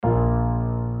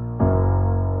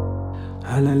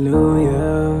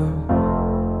Hallelujah.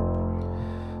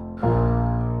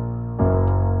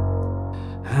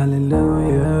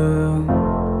 Hallelujah.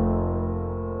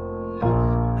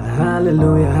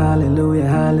 Hallelujah, hallelujah,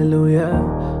 hallelujah.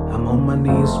 I'm on my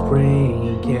knees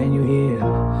praying, can you hear?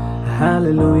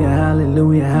 Hallelujah,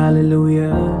 hallelujah,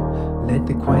 hallelujah. Let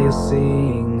the choir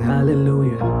sing,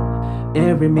 hallelujah.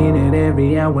 Every minute,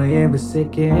 every hour, every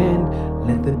second,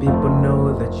 let the people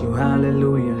know that you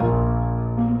hallelujah.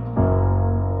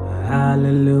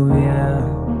 Hallelujah.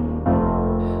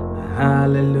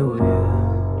 Hallelujah.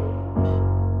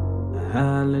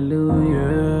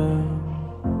 Hallelujah.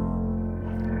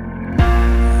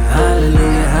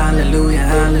 Hallelujah, hallelujah,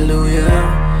 hallelujah.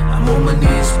 I'm on my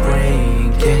knees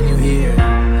praying, can you hear?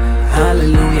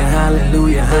 Hallelujah,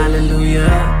 hallelujah, hallelujah.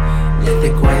 Let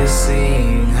the choir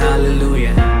sing,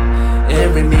 hallelujah.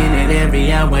 Every minute,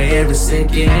 every hour, every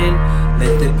second,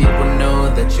 let the people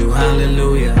know that you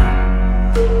hallelujah.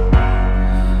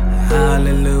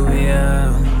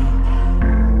 Hallelujah.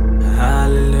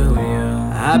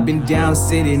 Hallelujah. I've been down,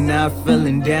 sitting out,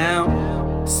 feeling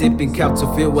down, sipping cup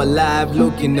to feel alive,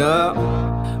 looking up.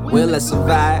 Will I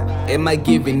survive? Am I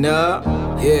giving up?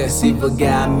 Yeah, this evil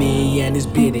got me and it's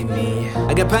beating me.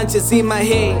 I got punches in my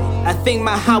head, I think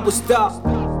my heart will stop.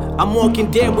 I'm walking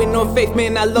dead with no faith,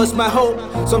 man, I lost my hope.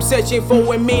 So I'm searching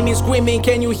for a meaning, screaming,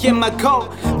 can you hear my call?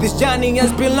 This journey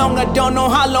has been long, I don't know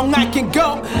how long I can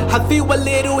go. I feel a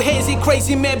little hazy,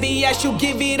 crazy, maybe I should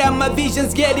give it up. My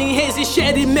vision's getting hazy,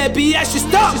 shady, maybe I should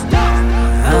stop.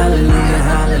 Hallelujah,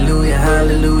 hallelujah,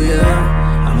 hallelujah.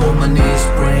 I'm on my knees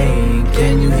praying,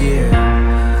 can you hear?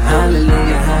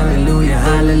 Hallelujah, hallelujah,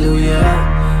 hallelujah.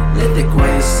 Let the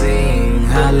choir sing,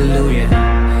 hallelujah.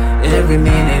 Every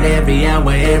minute, every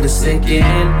hour, every second,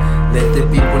 let the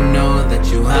people know that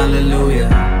you hallelujah.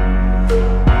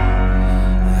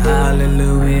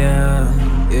 Hallelujah,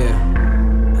 yeah.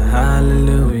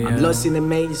 Hallelujah. I'm lost in a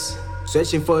maze,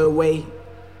 searching for a way,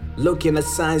 looking at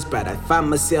signs, but I find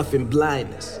myself in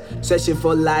blindness. Searching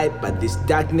for light, but this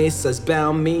darkness has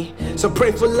bound me. So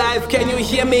pray for life, can you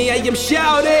hear me? I am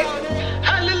shouting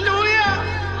Hallelujah,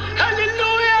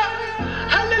 hallelujah,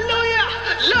 hallelujah.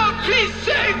 Lord, please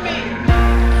save me.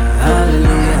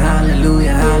 hallelujah,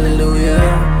 hallelujah, hallelujah.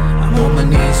 I'm on my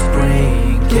knees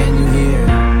praying, can you hear?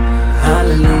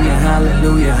 Hallelujah,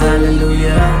 hallelujah,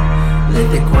 hallelujah. Let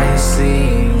the choir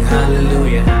sing,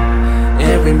 hallelujah.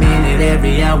 Every minute,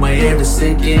 every hour, every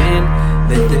second,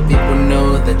 let the people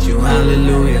know that you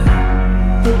hallelujah.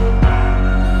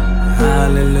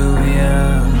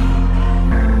 Hallelujah.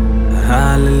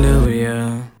 Hallelujah.